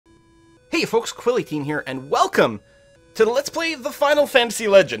Hey folks, Quilly18 here, and welcome to Let's Play the Final Fantasy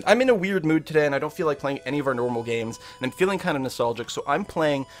Legend. I'm in a weird mood today, and I don't feel like playing any of our normal games, and I'm feeling kind of nostalgic, so I'm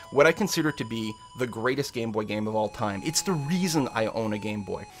playing what I consider to be the greatest Game Boy game of all time. It's the reason I own a Game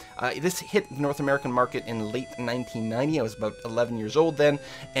Boy. This hit the North American market in late 1990. I was about 11 years old then,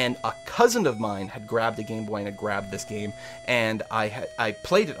 and a cousin of mine had grabbed a Game Boy and had grabbed this game, and I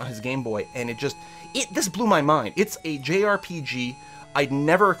played it on his Game Boy, and this blew my mind. It's a JRPG. I'd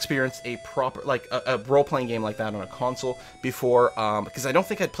never experienced a proper, a role-playing game like that on a console before, because I don't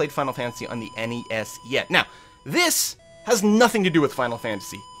think I'd played Final Fantasy on the NES yet. Now, this has nothing to do with Final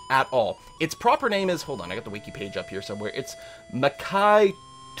Fantasy at all. Its proper name is, hold on, I got the wiki page up here somewhere, it's Makai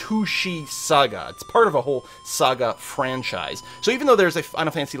Tushi Saga. It's part of a whole saga franchise. So even though there's a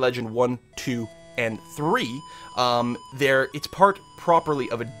Final Fantasy Legend 1, 2, and 3, it's part properly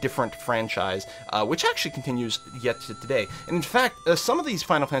of a different franchise, which actually continues yet to today. And in fact, some of these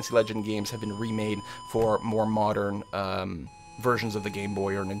Final Fantasy Legend games have been remade for more modern versions of the Game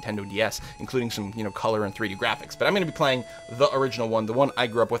Boy or Nintendo DS, including some, color and 3D graphics. But I'm going to be playing the original one, the one I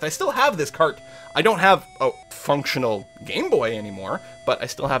grew up with. I still have this cart. I don't have a functional Game Boy anymore, but I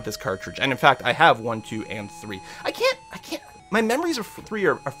still have this cartridge. And in fact, I have 1, 2, and 3. I can't. My memories of 3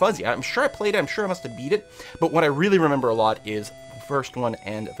 are fuzzy. I'm sure I played it. I'm sure I must have beat it. But what I really remember a lot is the first one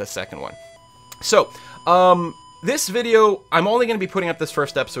and the second one. So, this video, I'm only going to be putting up this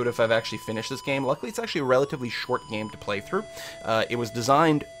first episode if I've actually finished this game. Luckily, it's actually a relatively short game to play through. It was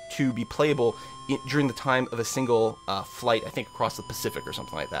designed to be playable during the time of a single flight, I think across the Pacific or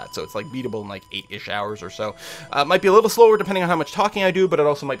something like that. So it's like beatable in like 8-ish hours or so. It might be a little slower depending on how much talking I do, but it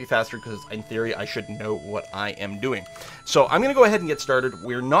also might be faster because in theory I should know what I am doing. So I'm going to go ahead and get started.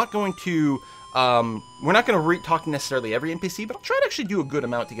 We're not going to talk necessarily every NPC, but I'll try to actually do a good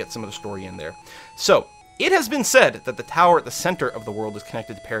amount to get some of the story in there. So, it has been said that the tower at the center of the world is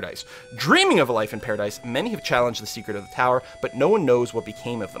connected to paradise. Dreaming of a life in paradise, many have challenged the secret of the tower, but no one knows what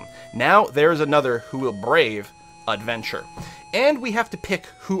became of them. Now there is another who will brave adventure. And we have to pick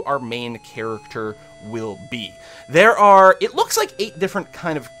who our main character will be. There are, it looks like 8 different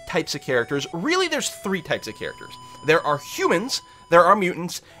types of characters. Really, there's 3 types of characters. There are humans, there are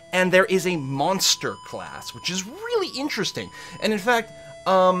mutants, and there is a monster class, which is really interesting. And in fact,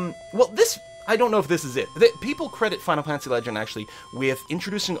 I don't know if this is it. People credit Final Fantasy Legend actually with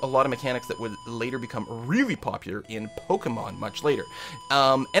introducing a lot of mechanics that would later become really popular in Pokemon much later.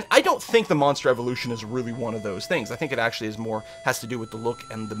 And I don't think the monster evolution is really one of those things. I think it actually has to do with the look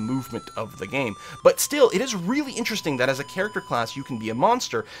and the movement of the game. But still, it is really interesting that as a character class you can be a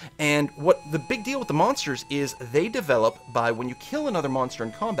monster, and what the big deal with the monsters is they develop by when you kill another monster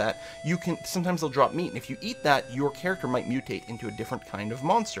in combat, sometimes they'll drop meat, and if you eat that, your character might mutate into a different kind of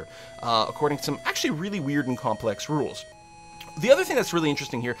monster, according to some actually really weird and complex rules. The other thing that's really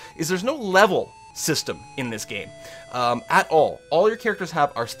interesting here is there's no level system in this game at all. All your characters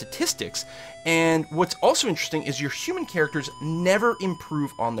have are statistics, and what's also interesting is your human characters never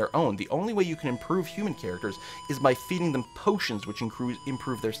improve on their own. The only way you can improve human characters is by feeding them potions, which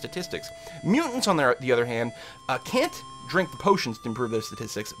improve their statistics. Mutants, on the other hand, can't drink the potions to improve their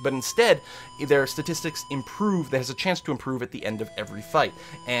statistics, but instead their statistics there's a chance to improve at the end of every fight,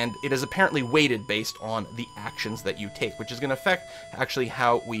 and it is apparently weighted based on the actions that you take, which is going to affect actually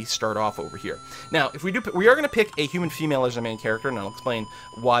how we start off over here. Now, if we are going to pick a human female as our main character, and I'll explain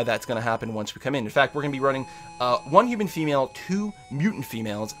why that's going to happen once we come in. In fact, we're going to be running 1 human female, 2 mutant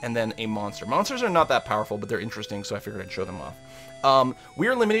females, and then a monster. Monsters are not that powerful, but they're interesting, so I figured I'd show them off. We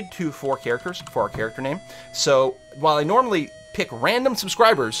are limited to 4 characters for our character name, so while I normally pick random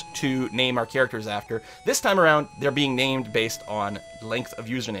subscribers to name our characters after, this time around they're being named based on length of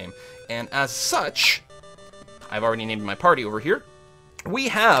username, and as such, I've already named my party over here. We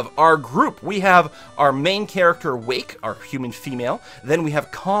have our group. We have our main character, Wake, our human female. Then we have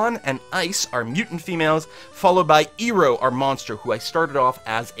Con and Ice, our mutant females, followed by Ero, our monster, who I started off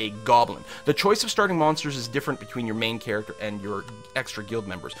as a goblin. The choice of starting monsters is different between your main character and your extra guild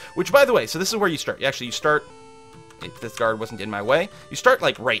members. Which, by the way, so this is where you start. Actually, you start, if this guard wasn't in my way, you start,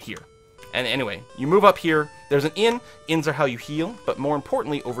 like, right here. And anyway, you move up here, there's an inn, inns are how you heal, but more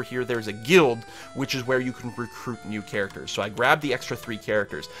importantly, over here there's a guild, which is where you can recruit new characters. So I grabbed the extra 3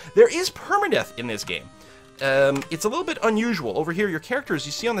 characters. There is permadeath in this game. It's a little bit unusual. Over here, your characters,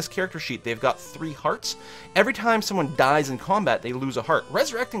 you see on this character sheet, they've got 3 hearts. Every time someone dies in combat, they lose a heart.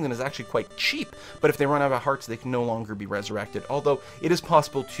 Resurrecting them is actually quite cheap, but if they run out of hearts, they can no longer be resurrected, although it is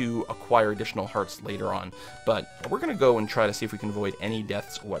possible to acquire additional hearts later on. But we're going to go and try to see if we can avoid any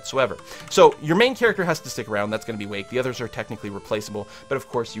deaths whatsoever. So your main character has to stick around. That's going to be Wake. The others are technically replaceable, but of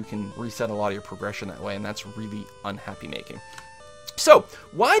course you can reset a lot of your progression that way, and that's really unhappy making. So,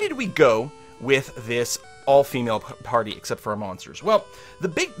 why did we go with this all-female party except for our monsters? Well,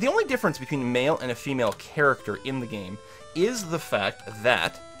 the only difference between a male and a female character in the game is the fact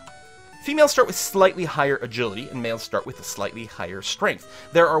that females start with slightly higher agility, and males start with a slightly higher strength.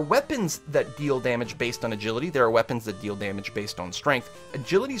 There are weapons that deal damage based on agility. There are weapons that deal damage based on strength.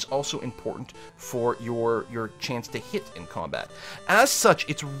 Agility is also important for your chance to hit in combat. As such,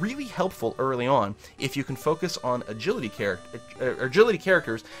 it's really helpful early on if you can focus on agility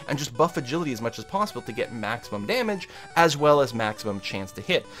characters and just buff agility as much as possible to get maximum damage as well as maximum chance to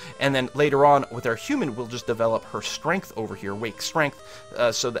hit. And then later on with our human, we'll just develop her strength over here, Wake strength,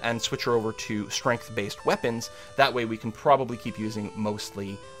 and switch her over to strength-based weapons. That way we can probably keep using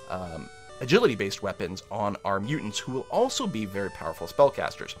mostly agility-based weapons on our mutants, who will also be very powerful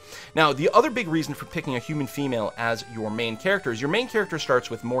spellcasters. Now, the other big reason for picking a human female as your main character is your main character starts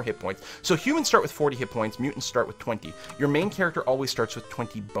with more hit points. So humans start with 40 hit points, mutants start with 20. Your main character always starts with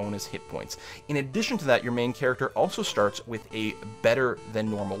 20 bonus hit points. In addition to that, your main character also starts with a better than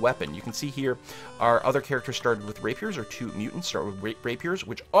normal weapon. You can see here our other characters started with rapiers, or 2 mutants start with rapiers,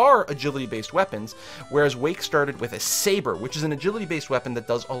 which are agility-based weapons, whereas Wake started with a saber, which is an agility-based weapon that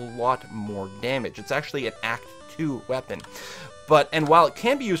does a lot more damage. It's actually an Act 2 weapon. And while it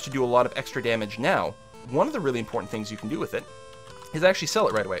can be used to do a lot of extra damage now, one of the really important things you can do with it is actually sell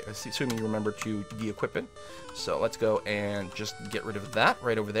it right away, assuming you remember to de-equip it. So let's go and just get rid of that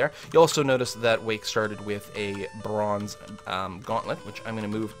right over there. You'll also notice that Wake started with a bronze gauntlet, which I'm going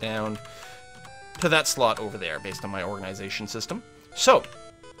to move down to that slot over there based on my organization system. So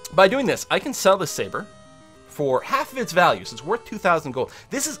by doing this, I can sell this saber for half of its value, so it's worth 2,000 gold.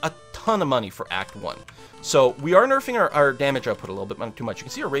 This is a ton of money for Act 1. So we are nerfing our damage output a little bit, not too much. You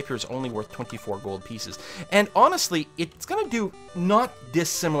can see our rapier is only worth 24 gold pieces. And honestly, it's going to do not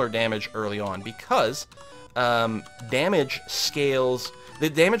dissimilar damage early on, because damage scales. The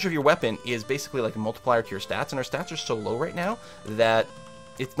damage of your weapon is basically like a multiplier to your stats, and our stats are so low right now that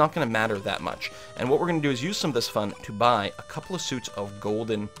it's not going to matter that much. And what we're going to do is use some of this fun to buy a couple of suits of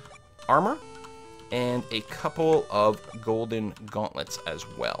golden armor and a couple of golden gauntlets as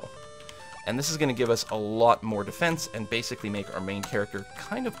well. And this is going to give us a lot more defense and basically make our main character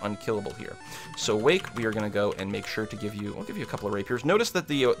kind of unkillable here. So Wake, we are going to go and make sure to give you, I'll give you a couple of rapiers. Notice that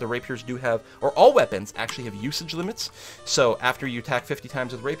the rapiers do have, or all weapons actually have usage limits. So after you attack 50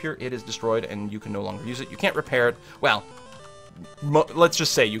 times with rapier, it is destroyed and you can no longer use it. You can't repair it. Well, let's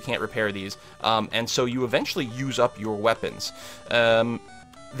just say you can't repair these. And so you eventually use up your weapons.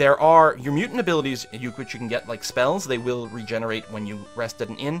 There are your mutant abilities, which you can get like spells. They will regenerate when you rest at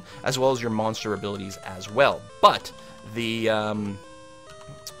an inn, as well as your monster abilities as well. But the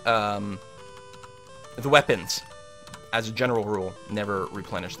weapons, as a general rule, never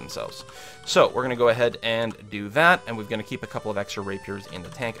replenish themselves. So we're going to go ahead and do that, and we're going to keep a couple of extra rapiers in the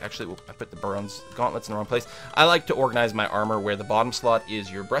tank. Actually, I put the bronze gauntlets in the wrong place. I like to organize my armor where the bottom slot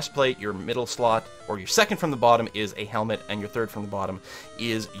is your breastplate, your middle slot, or your second from the bottom is a helmet, and your third from the bottom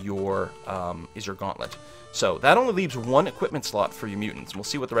is your gauntlet. So that only leaves one equipment slot for your mutants. We'll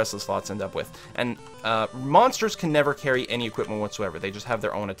see what the rest of the slots end up with. And monsters can never carry any equipment whatsoever. They just have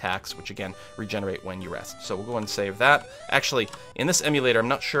their own attacks, which again regenerate when you rest. So we'll go and save that. Actually, in this emulator, I'm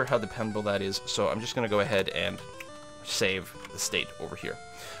not sure how dependable that is, so I'm just going to go ahead and save the state over here.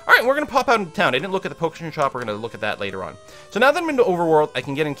 All right, we're going to pop out into town. I didn't look at the potion shop. We're going to look at that later on. So now that I'm into Overworld, I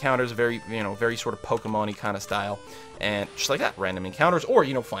can get encounters very sort of Pokemon-y kind of style. And just like that, random encounters, or,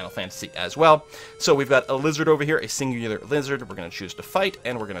 Final Fantasy as well. So we've got a lizard over here, a singular lizard. We're going to choose to fight,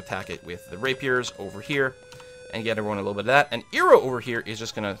 and we're going to attack it with the rapiers over here. And get everyone a little bit of that. And Eero over here is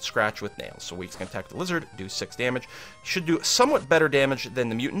just going to scratch with nails. So Wake's going to attack the lizard, do 6 damage. Should do somewhat better damage than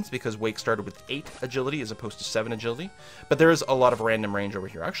the mutants, because Wake started with 8 agility as opposed to 7 agility. But there is a lot of random range over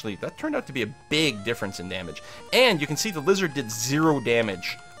here. Actually, that turned out to be a big difference in damage. And you can see the lizard did 0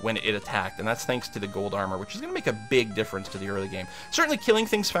 damage when it attacked, and that's thanks to the gold armor, which is going to make a big difference to the early game. Certainly killing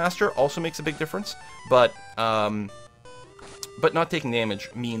things faster also makes a big difference, but not taking damage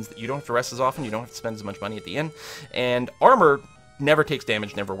means that you don't have to rest as often, you don't have to spend as much money at the end, and armor never takes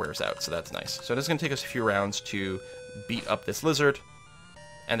damage, never wears out, so that's nice. So it is going to take us a few rounds to beat up this lizard,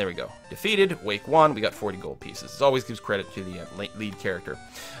 and there we go. Defeated, Wake 1, we got 40 gold pieces. It always gives credit to the lead character.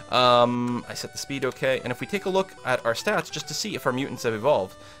 I set the speed okay, and if we take a look at our stats just to see if our mutants have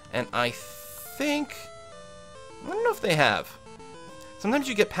evolved, and I think, I don't know if they have. Sometimes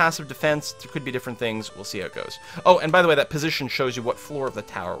you get passive defense, there could be different things, we'll see how it goes. Oh, and by the way, that position shows you what floor of the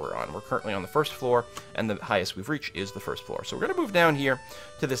tower we're on. We're currently on the 1st floor, and the highest we've reached is the 1st floor. So we're going to move down here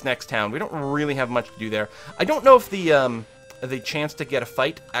to this next town. We don't really have much to do there. I don't know if the the chance to get a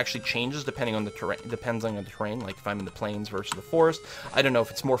fight actually changes depending on the terrain. Depends on the terrain. Like if I'm in the plains versus the forest, I don't know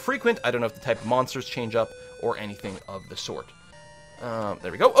if it's more frequent. I don't know if the type of monsters change up or anything of the sort.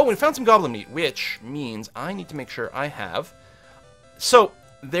 There we go. Oh, we found some goblin meat, which means I need to make sure I have. So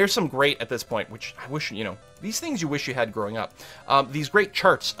there's some great at this point, which I wish, you know, these things you wish you had growing up. These great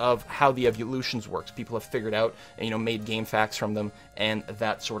charts of how the evolutions works. People have figured out and, you know, made game facts from them and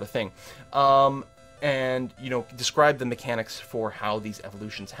that sort of thing. And, you know, describe the mechanics for how these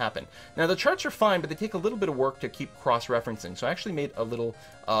evolutions happen. Now, the charts are fine, but they take a little bit of work to keep cross-referencing. So I actually made a little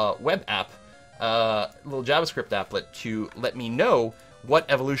web app, little JavaScript applet to let me know what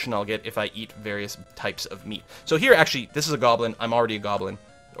evolution I'll get if I eat various types of meat. So here, actually, this is a goblin. I'm already a goblin.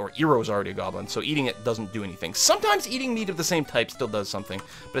 Or Eero's already a goblin, so eating it doesn't do anything. Sometimes eating meat of the same type still does something,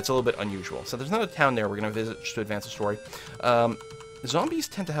 but it's a little bit unusual. So there's another town there we're going to visit just to advance the story. Zombies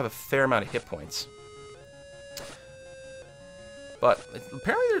tend to have a fair amount of hit points. But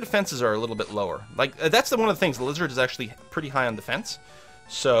apparently their defenses are a little bit lower. Like, that's one of the things. The lizard is actually pretty high on defense,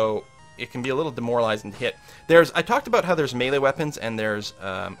 so it can be a little demoralizing to hit. I talked about how there's melee weapons and there's,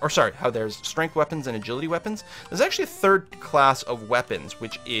 how there's strength weapons and agility weapons. There's actually a third class of weapons,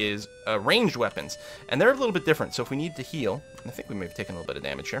 which is ranged weapons, and they're a little bit different. So if we need to heal, I think we may have taken a little bit of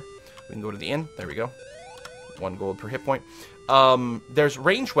damage here. We can go to the inn. There we go. 1 gold per hit point. There's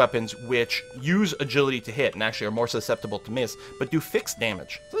ranged weapons which use agility to hit and actually are more susceptible to miss, but do fixed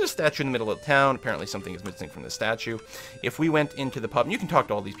damage. So there's a statue in the middle of the town. Apparently something is missing from the statue. If we went into the pub, and you can talk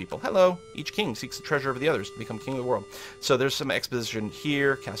to all these people. Hello. Each king seeks the treasure of the others to become king of the world. So there's some exposition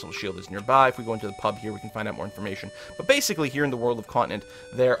here. Castle Shield is nearby. If we go into the pub here, we can find out more information. But basically here in the world of Continent,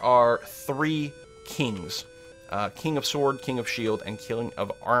 there are 3 kings. King of Sword, King of Shield, and King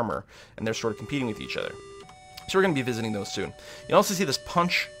of Armor. And they're sort of competing with each other. So we're going to be visiting those soon. You also see this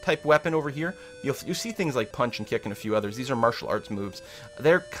punch-type weapon over here. You see things like punch and kick and a few others. These are martial arts moves.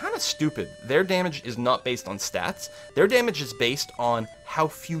 They're kind of stupid. Their damage is not based on stats. Their damage is based on how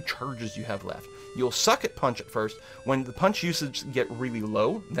few charges you have left. You'll suck at punch at first. When the punch usage get really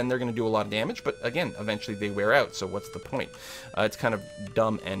low, then they're going to do a lot of damage. But again, eventually they wear out, so what's the point? It's kind of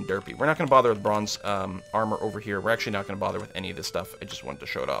dumb and derpy. We're not going to bother with bronze armor over here. We're actually not going to bother with any of this stuff. I just wanted to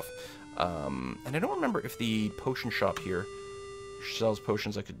show it off. And I don't remember if the potion shop here sells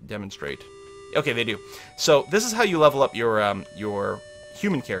potions I could demonstrate. Okay, they do. So this is how you level up your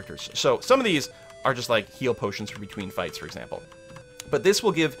human characters. So some of these are just like heal potions for between fights, for example. But this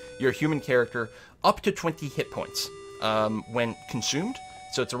will give your human character up to 20 hit points when consumed.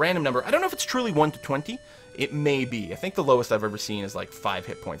 So it's a random number. I don't know if it's truly 1 to 20. It may be. I think the lowest I've ever seen is like 5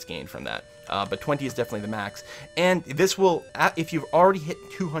 hit points gained from that. But 20 is definitely the max. And this will, if you've already hit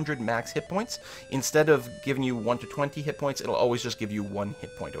 200 max hit points, instead of giving you 1 to 20 hit points, it'll always just give you 1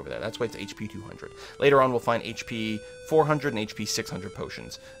 hit point over there. That's why it's HP 200. Later on, we'll find HP 400 and HP 600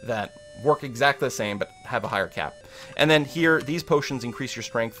 potions that work exactly the same, but have a higher cap. And then here, these potions increase your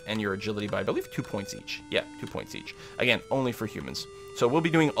strength and your agility by, I believe, 2 points each. Yeah, 2 points each. Again, only for humans. So we'll be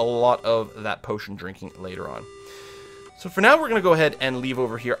doing a lot of that potion drinking later on. So for now, we're going to go ahead and leave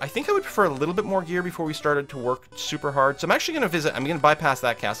over here. I think I would prefer a little bit more gear before we started to work super hard. So I'm actually going to visit, I'm going to bypass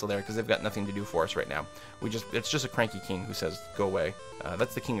that castle there because they've got nothing to do for us right now. It's just a cranky king who says, go away.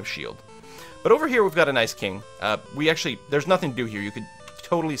 That's the King of Shield. But over here, we've got a nice king. There's nothing to do here. You could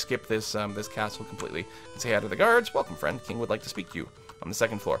totally skip this castle completely and say hi to the guards. Welcome, friend. King would like to speak to you on the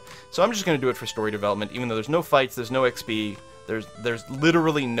 2nd floor. So I'm just going to do it for story development, even though there's no fights, there's no XP. There's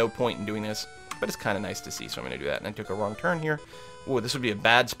literally no point in doing this, but it's kind of nice to see, so I'm going to do that. And I took a wrong turn here. Ooh, this would be a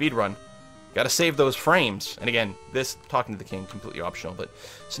bad speed run. Got to save those frames. And again, this, talking to the king, completely optional, but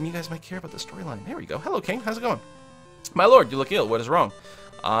some of you guys might care about the storyline. There we go. Hello, king. How's it going? My lord, you look ill. What is wrong?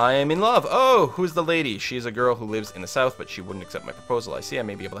 I am in love. Oh, who's the lady? She's a girl who lives in the south, but she wouldn't accept my proposal. I see. I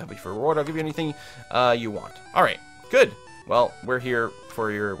may be able to help you for a reward. I'll give you anything you want. All right. Good. Well, we're here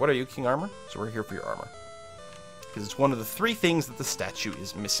for your... What are you, King Armor? So we're here for your armor. Because it's one of the 3 things that the statue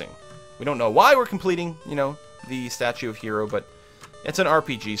is missing. We don't know why we're completing, you know, the Statue of Hero, but it's an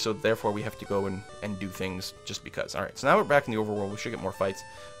RPG, so therefore we have to go and do things just because. Alright, so now we're back in the overworld. We should get more fights.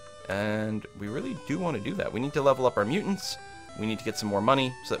 And we really do want to do that. We need to level up our mutants. We need to get some more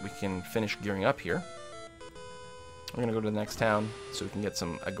money so that we can finish gearing up here. We're going to go to the next town so we can get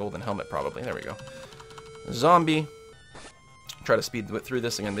a golden helmet, probably. There we go. Zombie. Try to speed through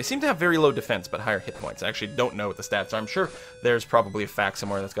this again. They seem to have very low defense, but higher hit points. I actually don't know what the stats are. I'm sure there's probably a fact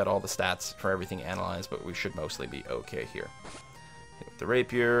somewhere that's got all the stats for everything analyzed, but we should mostly be okay here. Hit with the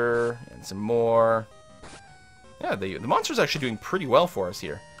rapier, and some more. Yeah, the monster's actually doing pretty well for us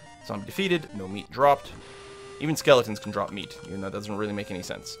here. Zombie defeated, no meat dropped. Even skeletons can drop meat, even though that doesn't really make any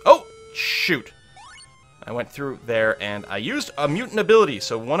sense. Oh, shoot. I went through there and I used a mutant ability.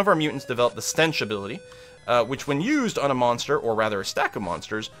 So one of our mutants developed the stench ability, which when used on a monster, or rather a stack of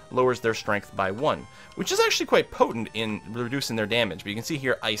monsters, lowers their strength by 1, which is actually quite potent in reducing their damage. But you can see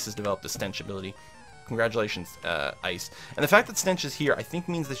here Ice has developed the stench ability. Congratulations, Ice. And the fact that Stench is here, I think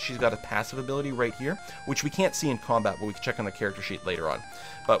means that she's got a passive ability right here, which we can't see in combat, but we can check on the character sheet later on.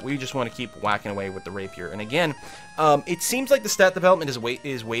 But we just want to keep whacking away with the rapier. And again, it seems like the stat development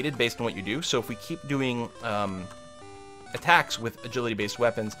is weighted based on what you do. So if we keep doing attacks with agility-based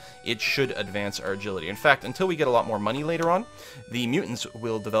weapons, it should advance our agility. In fact, until we get a lot more money later on, the mutants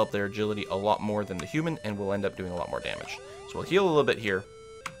will develop their agility a lot more than the human, and will end up doing a lot more damage. So we'll heal a little bit here.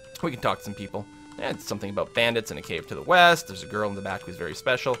 We can talk to some people. It's something about bandits in a cave to the west. There's a girl in the back who's very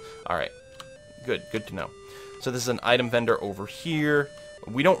special. All right, good to know. So this is an item vendor over here.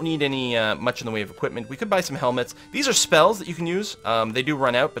 We don't need any much in the way of equipment. We could buy some helmets. These are spells that you can use. They do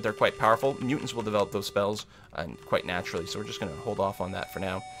run out, but they're quite powerful. Mutants will develop those spells quite naturally, so we're just going to hold off on that for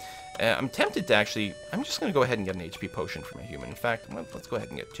now. I'm tempted to actually... I'm just going to go ahead and get an HP potion for my human. In fact, let's go ahead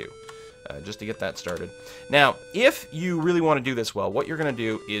and get 2. Just to get that started. Now, if you really want to do this well, what you're going to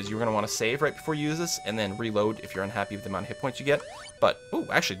do is you're going to want to save right before you use this, and then reload if you're unhappy with the amount of hit points you get. But, ooh,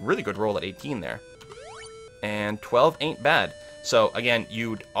 actually, really good roll at 18 there. And 12 ain't bad. So, again,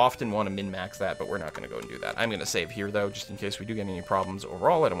 you'd often want to min-max that, but we're not going to go and do that. I'm going to save here, though, just in case we do get any problems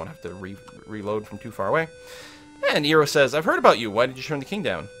overall. I don't want to have to reload from too far away. And Eero says, I've heard about you. Why did you turn the king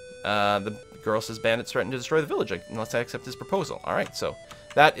down? The girl says bandits threaten to destroy the village unless I accept his proposal. All right, so...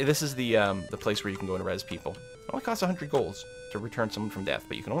 This is the place where you can go and res people. It only costs 100 golds to return someone from death,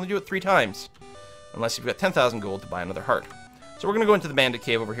 but you can only do it 3 times, unless you've got 10,000 gold to buy another heart. So we're going to go into the bandit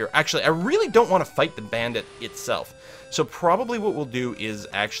cave over here. Actually, I really don't want to fight the bandit itself. So probably what we'll do is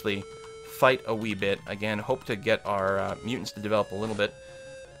actually fight a wee bit. Again, hope to get our mutants to develop a little bit.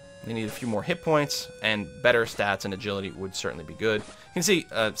 They need a few more hit points, and better stats and agility would certainly be good. You can see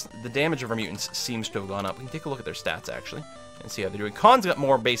the damage of our mutants seems to have gone up. We can take a look at their stats, actually, and see how they're doing. Khan's got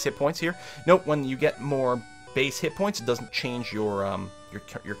more base hit points here. Note, when you get more base hit points, it doesn't change your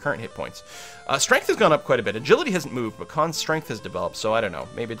current hit points. Strength has gone up quite a bit. Agility hasn't moved, but Khan's strength has developed, so I don't know.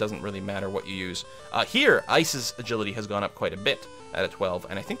 Maybe it doesn't really matter what you use. Here, Ice's agility has gone up quite a bit at a 12,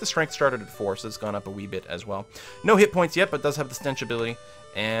 and I think the strength started at 4, so it's gone up a wee bit as well. No hit points yet, but does have the stench ability.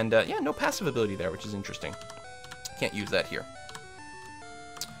 And, yeah, no passive ability there, which is interesting. Can't use that here.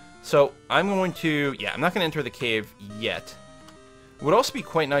 So, I'm going to... Yeah, I'm not going to enter the cave yet. It would also be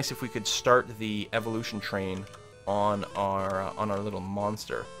quite nice if we could start the evolution train on our little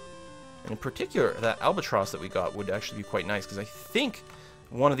monster. And in particular, that albatross that we got would actually be quite nice, because I think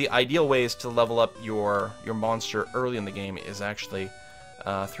one of the ideal ways to level up your monster early in the game is actually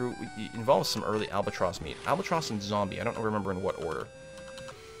it involves some early albatross meat. Albatross and zombie. I don't remember in what order.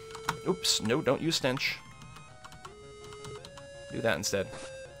 Oops, no, don't use stench. Do that instead.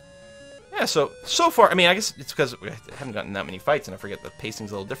 Yeah, so far, I mean, I guess it's because we haven't gotten that many fights, and I forget the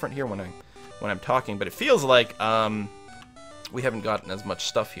pacing's a little different here when I'm talking, but it feels like we haven't gotten as much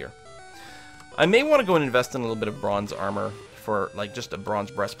stuff here. I may want to go and invest in a little bit of bronze armor for, like, just a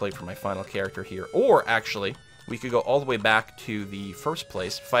bronze breastplate for my final character here. Or, actually, we could go all the way back to the first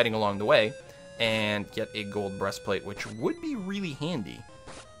place, fighting along the way, and get a gold breastplate, which would be really handy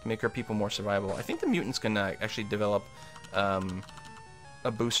to make our people more survivable. I think the mutants can actually develop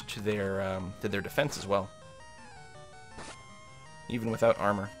a boost to their defense as well, even without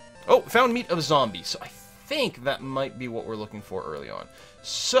armor. Oh, found meat of zombies. So I think that might be what we're looking for early on.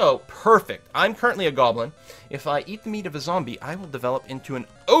 So, perfect. I'm currently a goblin. If I eat the meat of a zombie, I will develop into an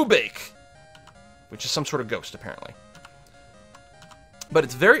obake, which is some sort of ghost, apparently. But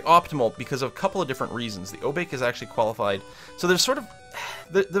it's very optimal because of a couple of different reasons. The obake is actually qualified. So there's sort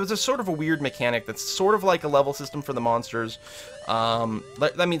of a weird mechanic that's sort of like a level system for the monsters. I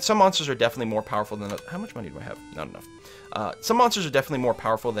mean, some monsters are definitely more powerful than others. How much money do I have? Not enough. Some monsters are definitely more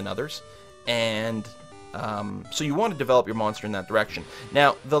powerful than others, and so you want to develop your monster in that direction.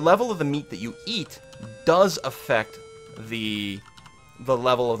 Now, the level of the meat that you eat does affect the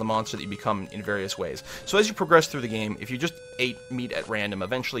level of the monster that you become in various ways. So as you progress through the game, if you just ate meat at random,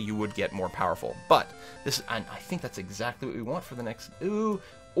 eventually you would get more powerful. But this, and I think that's exactly what we want for the next. Ooh,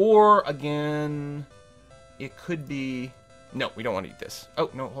 or again, it could be. No, we don't want to eat this. Oh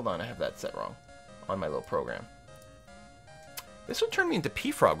no, hold on, I have that set wrong on my little program. This would turn me into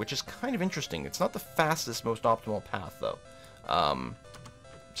P-Frog, which is kind of interesting. It's not the fastest, most optimal path, though.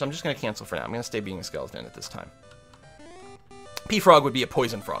 So I'm just going to cancel for now. I'm going to stay being a skeleton at this time. P-Frog would be a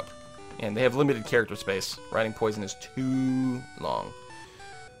poison frog. And they have limited character space. Riding poison is too long.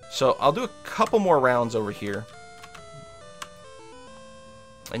 So I'll do a couple more rounds over here.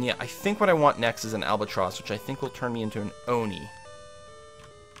 And yeah, I think what I want next is an albatross, which I think will turn me into an oni,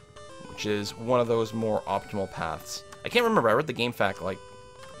 which is one of those more optimal paths. I can't remember. I read the game fact, like,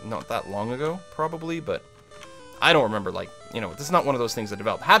 not that long ago, probably, but I don't remember, like, you know, this is not one of those things that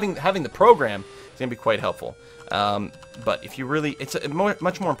develop. Having the program is going to be quite helpful. But if you really, it's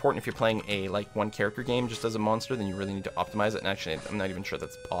much more important if you're playing a, like, one-character game just as a monster, then you really need to optimize it, and actually, I'm not even sure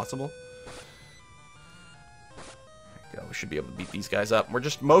that's possible. There we go. We should be able to beat these guys up. We're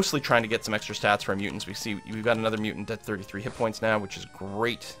just mostly trying to get some extra stats for our mutants. We see we've got another mutant at 33 hit points now, which is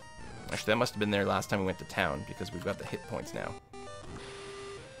great. Actually, that must have been there last time we went to town, because we've got the hit points now.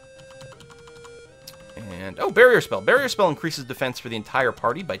 And, oh, Barrier Spell. Barrier Spell increases defense for the entire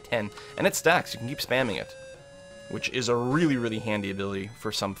party by 10, and it stacks. You can keep spamming it, which is a really, really handy ability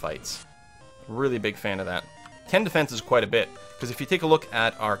for some fights. Really big fan of that. 10 defense is quite a bit, because if you take a look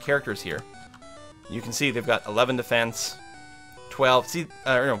at our characters here, you can see they've got 11 defense, 12, see,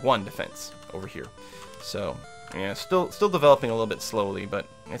 no, 1 defense over here. So, yeah, still developing a little bit slowly, but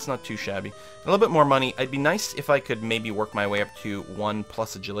it's not too shabby. A little bit more money. It'd be nice if I could maybe work my way up to 1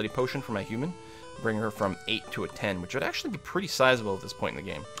 plus agility potion for my human. Bring her from 8 to a 10, which would actually be pretty sizable at this point in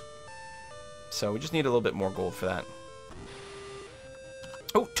the game. So we just need a little bit more gold for that.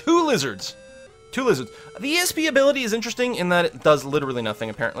 Oh, 2 lizards! 2 lizards. The ESP ability is interesting in that it does literally nothing,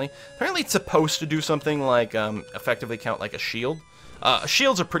 apparently. Apparently it's supposed to do something like effectively count like a shield.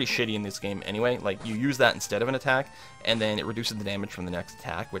 Shields are pretty shitty in this game anyway. Like, you use that instead of an attack, and then it reduces the damage from the next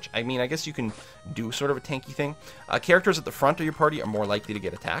attack, which, I mean, I guess you can do sort of a tanky thing. Characters at the front of your party are more likely to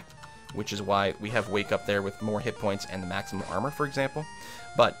get attacked, which is why we have Wake up there with more hit points and the maximum armor, for example.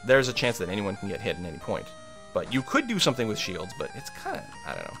 But there's a chance that anyone can get hit at any point. But you could do something with shields, but it's kind of,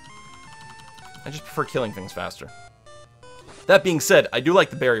 I don't know. I just prefer killing things faster. That being said, I do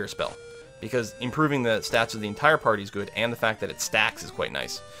like the Barrier Spell, because improving the stats of the entire party is good, and the fact that it stacks is quite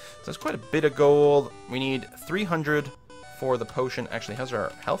nice. So that's quite a bit of gold. We need 300 for the potion. Actually, how's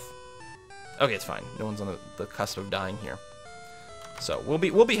our health? Okay, it's fine. No one's on the cusp of dying here. So we'll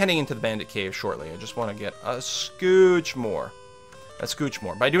be heading into the Bandit Cave shortly. I just want to get a scooch more. A scooch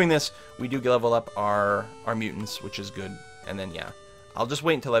more. By doing this, we do level up our mutants, which is good. And then, yeah, I'll just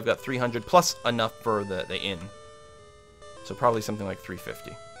wait until I've got 300 plus enough for the inn. So probably something like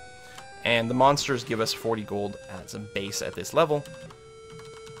 350. And the monsters give us 40 gold as a base at this level.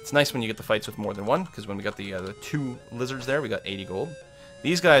 It's nice when you get the fights with more than one, because when we got the 2 lizards there, we got 80 gold.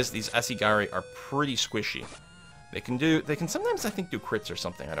 These guys, these Asigari, are pretty squishy. They can sometimes, I think, do crits or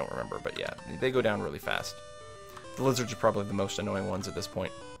something, I don't remember, but yeah, they go down really fast. The lizards are probably the most annoying ones at this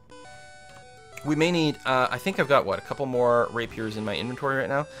point. We may need, I think I've got, what, a couple more rapiers in my inventory right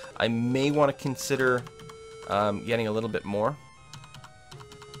now. I may want to consider getting a little bit more.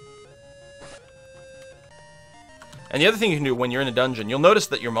 And the other thing you can do when you're in a dungeon, you'll notice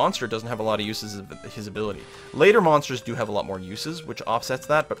that your monster doesn't have a lot of uses of his ability. Later monsters do have a lot more uses, which offsets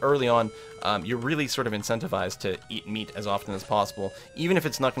that, but early on, you're really sort of incentivized to eat meat as often as possible, even if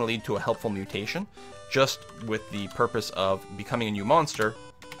it's not going to lead to a helpful mutation, just with the purpose of becoming a new monster,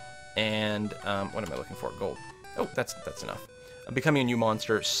 and, what am I looking for? Gold. Oh, that's enough. Becoming a new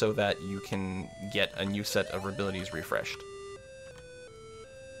monster so that you can get a new set of abilities refreshed.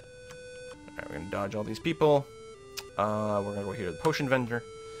 Alright, we're going to dodge all these people. We're going to go here to the potion vendor.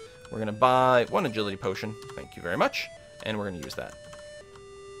 We're going to buy 1 agility potion. Thank you very much. And we're going to use that.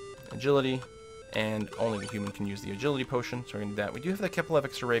 Agility. And only the human can use the agility potion. So we're going to do that. We do have a couple of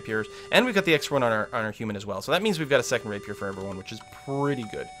extra rapiers. And we've got the extra one on our human as well. So that means we've got a second rapier for everyone, which is pretty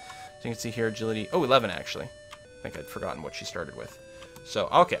good. So you can see here, agility. Oh, 11 actually. I think I'd forgotten what she started with. So,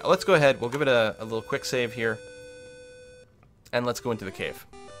 okay. Let's go ahead. We'll give it a little quick save here. And let's go into the cave.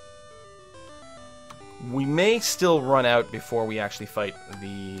 We may still run out before we actually fight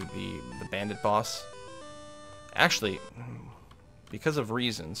the bandit boss. Actually, because of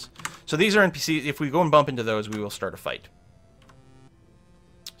reasons. So these are NPCs. If we go and bump into those, we will start a fight.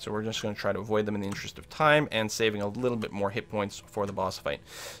 So we're just going to try to avoid them in the interest of time and saving a little bit more hit points for the boss fight.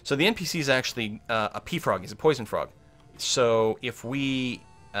 So the NPC is actually a pea frog. He's a poison frog. So if we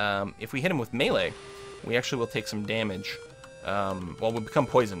hit him with melee, we actually will take some damage. Well, we'll become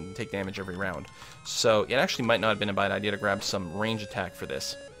poisoned and take damage every round. So it actually might not have been a bad idea to grab some range attack for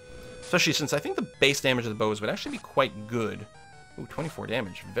this. Especially since I think the base damage of the bows would actually be quite good. Ooh, 24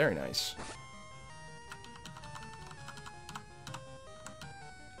 damage. Very nice.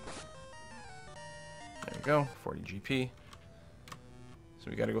 There we go. 40 GP.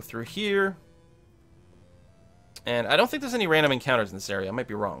 So we got to go through here. And I don't think there's any random encounters in this area. I might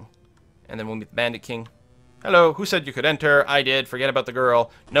be wrong. And then we'll meet the Bandit King. Hello, who said you could enter? I did. Forget about the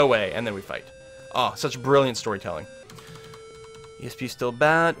girl. No way. And then we fight. Oh, such brilliant storytelling. ESP still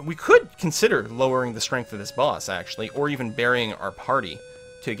bad. We could consider lowering the strength of this boss, actually, or even burying our party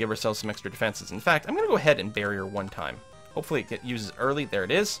to give ourselves some extra defenses. In fact, I'm going to go ahead and bury her one time. Hopefully it uses early. There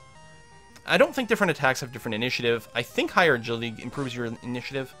it is. I don't think different attacks have different initiative. I think higher agility improves your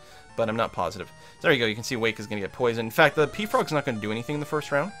initiative, but I'm not positive. So there you go. You can see Wake is going to get poisoned. In fact, the P-Frog's not going to do anything in the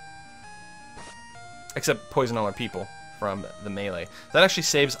first round, except poison all our people from the melee. That actually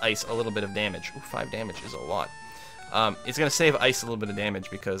saves Ice a little bit of damage. Ooh, 5 damage is a lot. It's going to save Ice a little bit of damage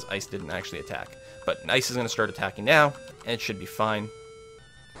because Ice didn't actually attack. But Ice is going to start attacking now, and it should be fine.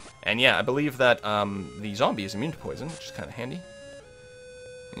 And yeah, I believe that the zombie is immune to poison, which is kind of handy.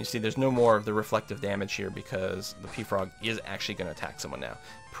 And you see there's no more of the reflective damage here because the P-Frog is actually going to attack someone now.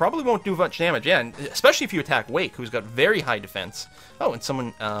 Probably won't do much damage, yeah, and especially if you attack Wake, who's got very high defense. Oh, and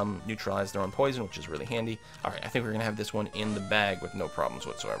someone neutralized their own poison, which is really handy. Alright, I think we're going to have this one in the bag with no problems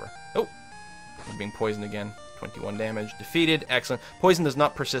whatsoever. Oh, we're being poisoned again. 21 damage. Defeated. Excellent. Poison does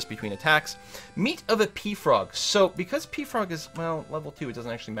not persist between attacks. Meat of a P-Frog. So, because P-Frog is, well, level 2, it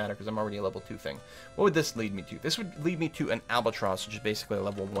doesn't actually matter because I'm already a level 2 thing. What would this lead me to? This would lead me to an Albatross, which is basically a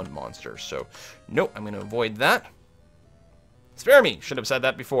level 1 monster. So, nope, I'm going to avoid that. Spare me! Should have said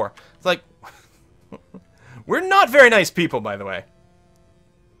that before. It's like, we're not very nice people, by the way.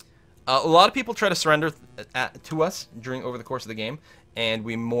 A lot of people try to surrender to us over the course of the game, and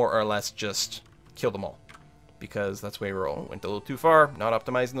we more or less just kill them all. Because that's the way we roll. Went a little too far, not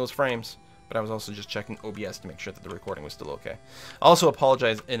optimizing those frames. But I was also just checking OBS to make sure that the recording was still okay. I also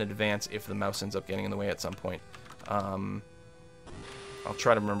apologize in advance if the mouse ends up getting in the way at some point. I'll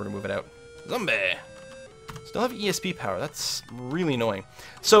try to remember to move it out. Zombie! Still have ESP power. That's really annoying.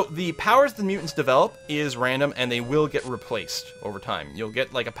 So the powers the mutants develop is random, and they will get replaced over time. You'll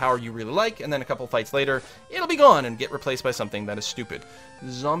get like a power you really like, and then a couple fights later, it'll be gone and get replaced by something that is stupid.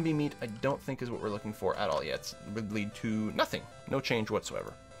 Zombie meat, I don't think is what we're looking for at all yet. It would lead to nothing. No change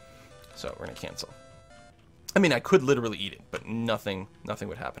whatsoever. So we're going to cancel. I mean, I could literally eat it, but nothing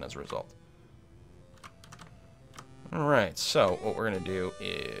would happen as a result. Alright, so what we're going to do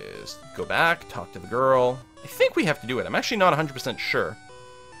is go back, talk to the girl. I think we have to do it. I'm actually not 100% sure.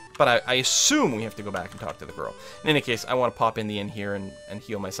 But I assume we have to go back and talk to the girl. In any case, I want to pop in the inn here and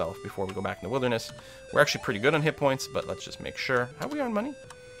heal myself before we go back in the wilderness. We're actually pretty good on hit points, but let's just make sure. How are we on money?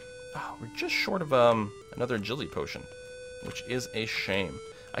 Oh, we're just short of another agility potion, which is a shame.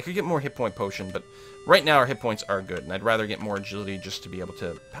 I could get more hit point potion, but right now our hit points are good, and I'd rather get more agility just to be able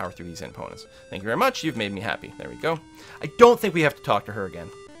to power through these opponents. Thank you very much. You've made me happy. There we go. I don't think we have to talk to her again,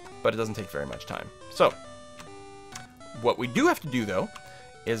 but it doesn't take very much time. So, what we do have to do, though,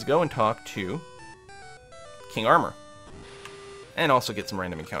 is go and talk to King Armor, and also get some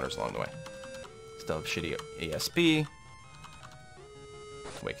random encounters along the way. Still have shitty ASP.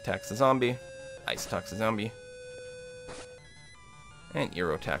 Wake attacks the zombie. Ice attacks the zombie. And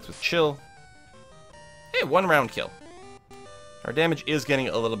Eero attacks with chill. Hey, 1 round kill. Our damage is getting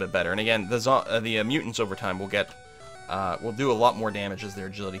a little bit better, and again, the mutants over time will do a lot more damage as their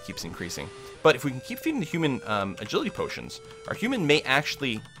agility keeps increasing. But if we can keep feeding the human agility potions, our human may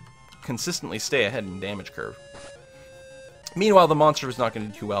actually consistently stay ahead in the damage curve. Meanwhile, the monster is not going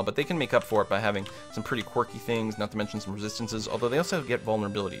to do too well, but they can make up for it by having some pretty quirky things, not to mention some resistances, although they also get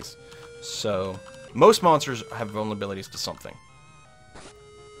vulnerabilities. So, most monsters have vulnerabilities to something.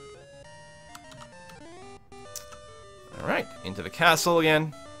 Alright, into the castle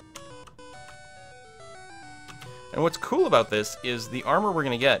again. And what's cool about this is the armor we're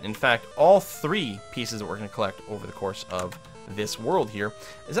going to get, in fact, all 3 pieces that we're going to collect over the course of this world here,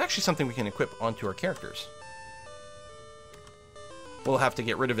 is actually something we can equip onto our characters. We'll have to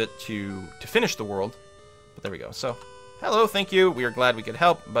get rid of it to finish the world, but there we go. So, hello, thank you, we are glad we could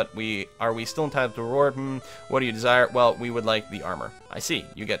help, but are we still entitled to a reward? What do you desire? Well, we would like the armor. I see,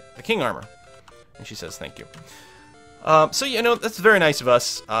 you get the king armor. And she says thank you. So, you know, that's very nice of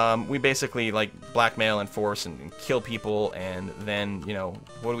us. We basically, like, blackmail and force and kill people, and then, you know,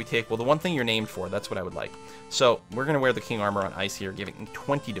 what do we take? Well, the one thing you're named for, that's what I would like. So, we're going to wear the King Armor on Ice here, giving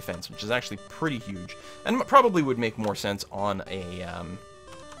 20 defense, which is actually pretty huge, and probably would make more sense on a,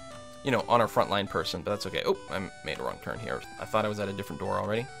 you know, on our frontline person, but that's okay. Oh, I made a wrong turn here. I thought I was at a different door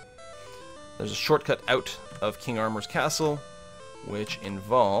already. There's a shortcut out of King Armor's castle, which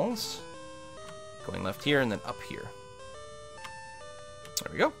involves going left here and then up here.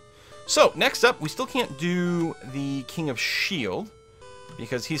 There we go. So, next up, we still can't do the King of Shield,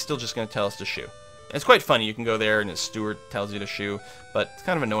 because he's still just going to tell us to shoo. And it's quite funny, you can go there and his steward tells you to shoo, but it's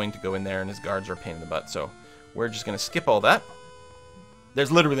kind of annoying to go in there and his guards are a pain in the butt, so we're just going to skip all that.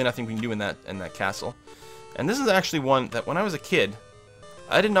 There's literally nothing we can do in that castle. And this is actually one that when I was a kid,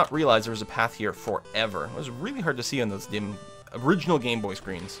 I did not realize there was a path here forever. It was really hard to see on those dim original Game Boy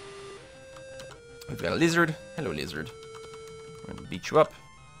screens. We've got a lizard. Hello, lizard. We're going to beat you up.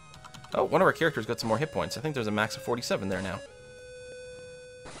 Oh, one of our characters got some more hit points. I think there's a max of 47 there now.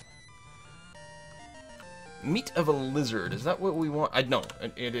 Meat of a lizard. Is that what we want? No,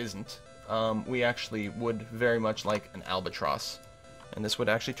 it isn't. We actually would very much like an albatross. And this would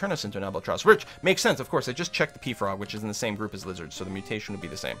actually turn us into an albatross, which makes sense, of course. I just checked the P-Frog, which is in the same group as lizards, so the mutation would be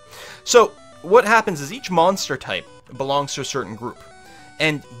the same. So, what happens is each monster type belongs to a certain group.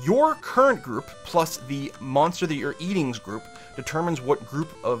 And your current group, plus the monster that you're eating's group, determines what group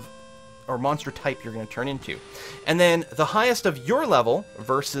of, or monster type you're going to turn into. And then the highest of your level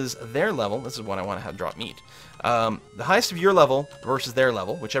versus their level, this is what I want to have drop meat. The highest of your level versus their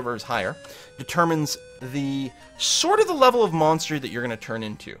level, whichever is higher, determines the sort of the level of monster that you're going to turn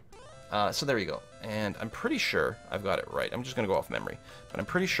into. So there you go. And I'm pretty sure I've got it right. I'm just going to go off memory. But I'm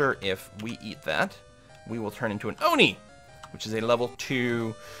pretty sure if we eat that, we will turn into an Oni, which is a level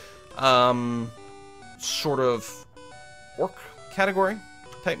 2 sort of orc category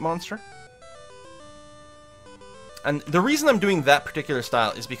type monster. And the reason I'm doing that particular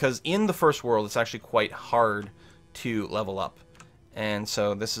style is because in the first world, it's actually quite hard to level up. And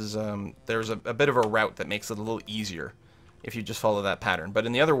so this is, there's a bit of a route that makes it a little easier if you just follow that pattern. But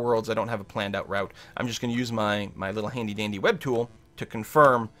in the other worlds, I don't have a planned out route. I'm just going to use my little handy dandy web tool to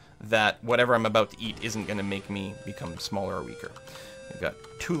confirm that whatever I'm about to eat isn't going to make me become smaller or weaker. We've got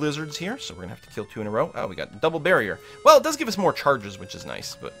 2 lizards here, so we're going to have to kill 2 in a row. Oh, we got double barrier. Well, it does give us more charges, which is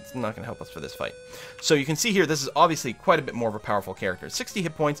nice, but it's not going to help us for this fight. So you can see here, this is obviously quite a bit more of a powerful character. 60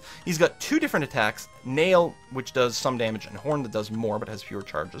 hit points. He's got 2 different attacks. Nail, which does some damage, and Horn that does more, but has fewer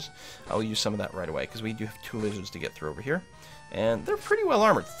charges. I'll use some of that right away, because we do have 2 lizards to get through over here. And they're pretty well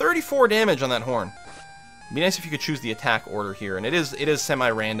armored. 34 damage on that Horn. It'd be nice if you could choose the attack order here, and it is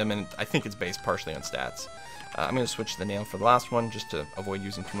semi-random, and I think it's based partially on stats. I'm going to switch to the nail for the last one, just to avoid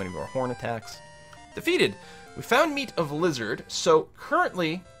using too many more horn attacks. Defeated! We found meat of lizard, so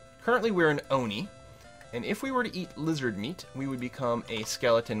currently we're an Oni, and if we were to eat lizard meat, we would become a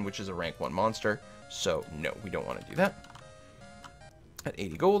skeleton, which is a rank 1 monster, so no, we don't want to do that. At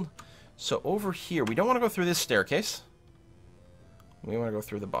 80 gold. So over here, we don't want to go through this staircase. We want to go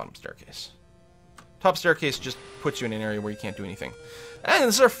through the bottom staircase. Top staircase just puts you in an area where you can't do anything. And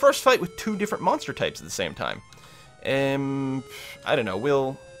this is our first fight with 2 different monster types at the same time. I don't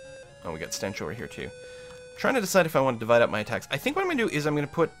know, oh, we got stench over here too. I'm trying to decide if I want to divide up my attacks. I think what I'm going to do is I'm going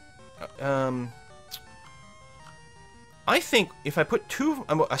to put... I think if I put 2,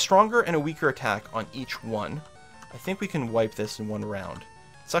 a stronger and a weaker attack on each one, I think we can wipe this in 1 round.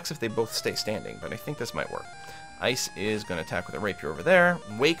 Sucks if they both stay standing, but I think this might work. Ice is going to attack with a rapier over there.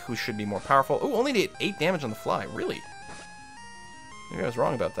 Wake, who should be more powerful. Oh, only did 8 damage on the fly. Really? Maybe I was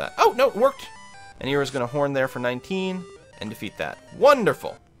wrong about that. Oh, no, it worked. And Era's going to horn there for 19 and defeat that.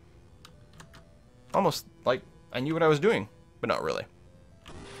 Wonderful. Almost like I knew what I was doing, but not really.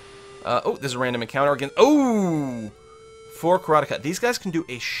 Oh, there's a random encounter again. Oh! 4 Karateka. These guys can do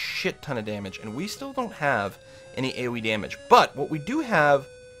a shit ton of damage, and we still don't have any AoE damage. But what we do have...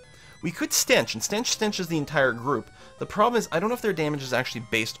 We could stench, and stenches the entire group. The problem is, I don't know if their damage is actually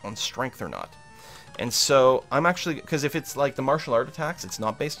based on strength or not. And so, I'm actually... Because if it's like the martial art attacks, it's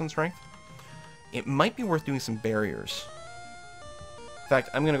not based on strength. It might be worth doing some barriers. In fact,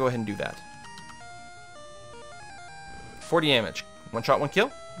 I'm going to go ahead and do that. 40 damage. 1 shot, 1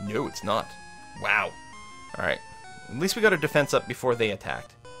 kill? No, it's not. Wow. Alright. At least we got our defense up before they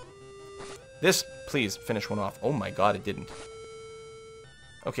attacked. This, please, finish one off. Oh my god, it didn't.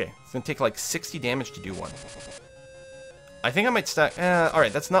 Okay, it's going to take like 60 damage to do one. I think I might stack...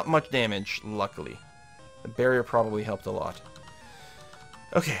 alright, that's not much damage, luckily. The barrier probably helped a lot.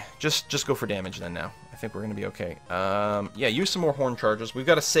 Okay, just go for damage then now. I think we're going to be okay. Yeah, use some more horn charges. We've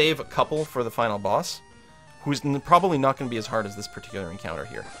got to save a couple for the final boss, who's probably not going to be as hard as this particular encounter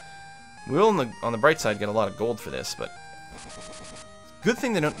here. We will, on the bright side, get a lot of gold for this, but... Good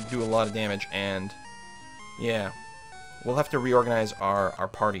thing they don't do a lot of damage, and... Yeah... We'll have to reorganize our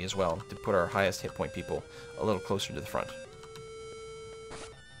party as well to put our highest hit point people a little closer to the front.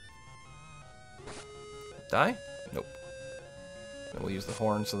 Die? Nope. And we'll use the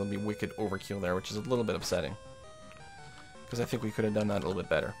horn, so there'll be wicked overkill there, which is a little bit upsetting. Because I think we could have done that a little bit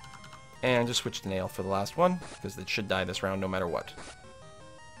better. And just switch to nail for the last one, because it should die this round no matter what.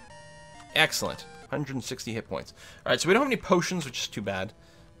 Excellent. 160 hit points. Alright, so we don't have any potions, which is too bad.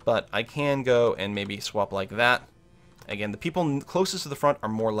 But I can go and maybe swap like that. Again, the people closest to the front are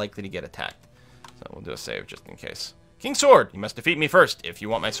more likely to get attacked. So we'll do a save just in case. King Sword! You must defeat me first if you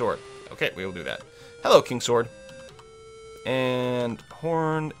want my sword. Okay, we will do that. Hello, King Sword. And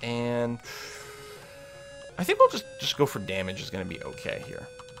Horn, and... I think we'll just go for damage is going to be okay here.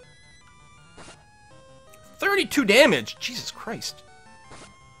 32 damage! Jesus Christ.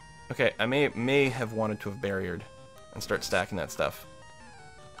 Okay, I may have wanted to have barriered and start stacking that stuff.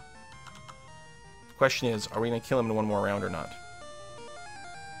 The question is, are we going to kill him in one more round or not?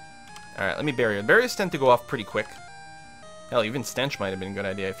 Alright, let me barrier. Barriers tend to go off pretty quick. Hell, even Stench might have been a good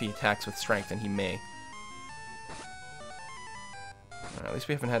idea if he attacks with strength, and he may. Right, at least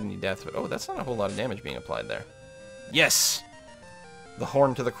we haven't had any deaths, but oh, that's not a whole lot of damage being applied there. Yes! The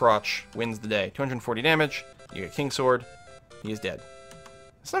horn to the crotch wins the day. 240 damage, you get King Sword, he is dead.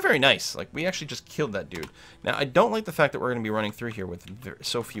 It's not very nice. Like, we actually just killed that dude. Now, I don't like the fact that we're going to be running through here with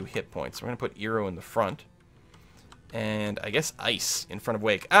so few hit points. We're going to put Eero in the front. And I guess Ice in front of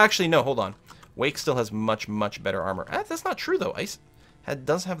Wake. Actually, no, hold on. Wake still has much, much better armor. That's not true, though. Ice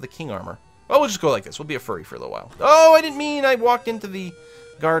does have the King armor. Well, we'll just go like this. We'll be a furry for a little while. Oh, I didn't mean I walked into the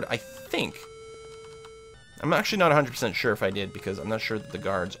guard, I think. I'm actually not 100% sure if I did, because I'm not sure that the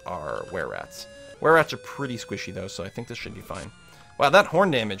guards are were-rats. Were-rats are pretty squishy, though, so I think this should be fine. Wow, that horn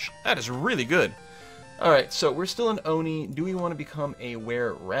damage, that is really good. Alright, so we're still an Oni. Do we want to become a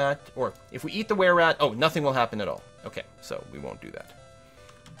were-rat? Or, if we eat the were-rat, oh, nothing will happen at all. Okay, so we won't do that.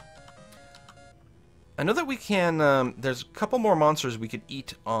 I know that we can, there's a couple more monsters we could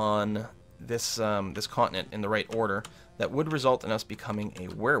eat on this, this continent in the right order that would result in us becoming a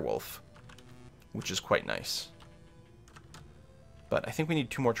werewolf, which is quite nice. But I think we need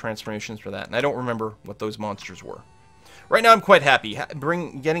 2 more transformations for that, and I don't remember what those monsters were. Right now I'm quite happy.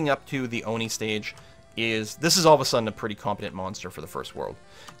 Getting up to the Oni stage this is all of a sudden a pretty competent monster for the first world.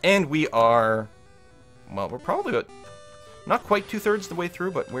 And we are, well, we're probably about, not quite 2/3 the way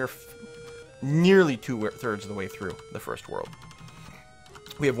through, but we're nearly 2/3 of the way through the first world.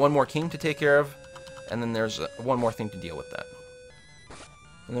 We have one more king to take care of, and then there's one more thing to deal with that.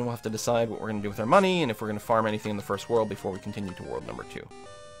 And then we'll have to decide what we're going to do with our money, and if we're going to farm anything in the first world before we continue to world number 2.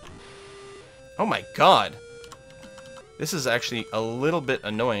 Oh my god! This is actually a little bit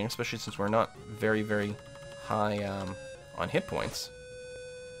annoying, especially since we're not very, very high on hit points.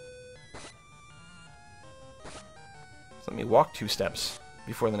 So let me walk 2 steps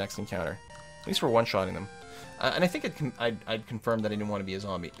before the next encounter. At least we're one-shotting them. And I think I'd confirm that I didn't want to be a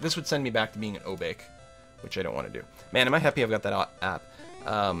zombie. This would send me back to being an Obake, which I don't want to do. Man, am I happy I've got that app.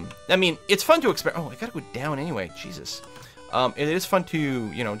 I mean, it's fun to experiment. Oh, I gotta go down anyway. Jesus. It is fun to,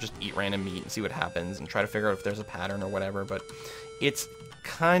 you know, just eat random meat and see what happens and try to figure out if there's a pattern or whatever, but it's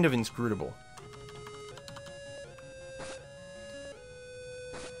kind of inscrutable.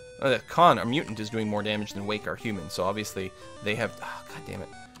 Oh, the Khan, our mutant, is doing more damage than Wake, our human, so obviously they have... Oh, god damn it.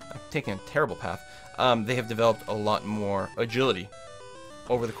 I'm taking a terrible path. They have developed a lot more agility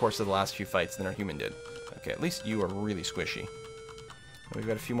over the course of the last few fights than our human did. Okay, at least you are really squishy. We've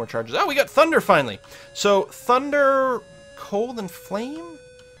got a few more charges. Oh, we got Thunder finally! So, Thunder... Cold and Flame?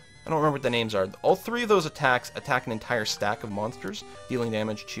 I don't remember what the names are. All 3 of those attacks attack an entire stack of monsters, dealing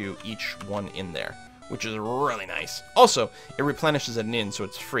damage to each one in there, which is really nice. Also, it replenishes at an inn, so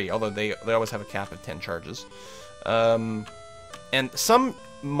it's free, although they always have a cap of 10 charges. And some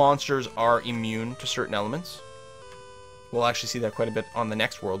monsters are immune to certain elements. We'll actually see that quite a bit on the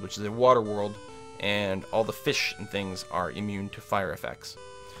next world, which is a water world, and all the fish and things are immune to fire effects.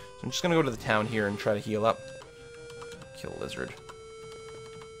 So I'm just going to go to the town here and try to heal up. Kill a lizard.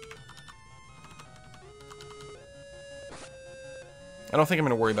 I don't think I'm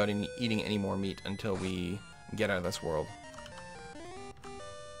going to worry about eating any more meat until we get out of this world.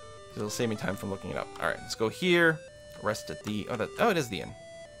 It'll save me time from looking it up. Alright, let's go here. Rest at the... Oh, it is the inn.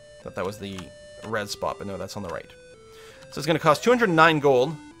 Thought that was the red spot, but no, that's on the right. So it's going to cost 209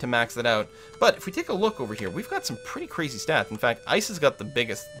 gold to max it out. But if we take a look over here, we've got some pretty crazy stats. In fact, Ice has got the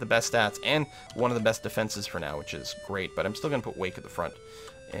best stats, and one of the best defenses for now, which is great. But I'm still going to put Wake at the front.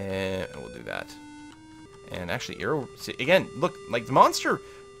 And we'll do that. And actually, Eero... Again, look, like, the monster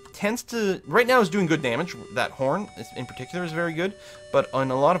tends to... Right now is doing good damage. That horn, in particular, is very good. But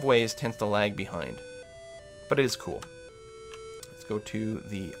in a lot of ways, tends to lag behind. But it is cool. Let's go to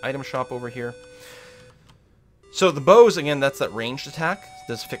the item shop over here. So the bows, again, that's that ranged attack.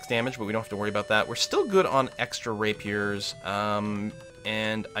 Does fixed damage, but we don't have to worry about that. We're still good on extra rapiers,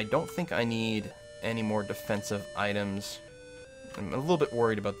 and I don't think I need any more defensive items. I'm a little bit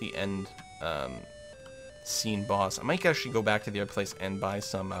worried about the end scene boss. I might actually go back to the other place and buy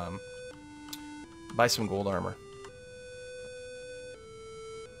some gold armor.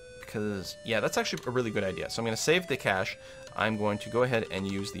 Because, yeah, that's actually a really good idea. So I'm going to save the cash. I'm going to go ahead and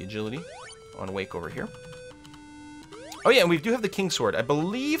use the agility on Wake over here. Oh yeah, and we do have the King Sword. I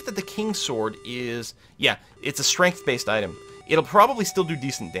believe that the King Sword is... Yeah, it's a strength-based item. It'll probably still do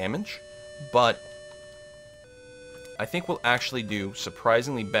decent damage, but I think we'll actually do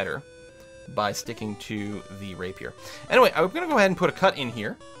surprisingly better by sticking to the rapier. Anyway, I'm going to go ahead and put a cut in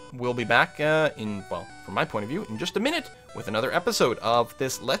here. We'll be back well, from my point of view, in just a minute with another episode of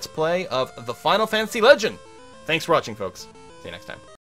this Let's Play of the Final Fantasy Legend. Thanks for watching, folks. See you next time.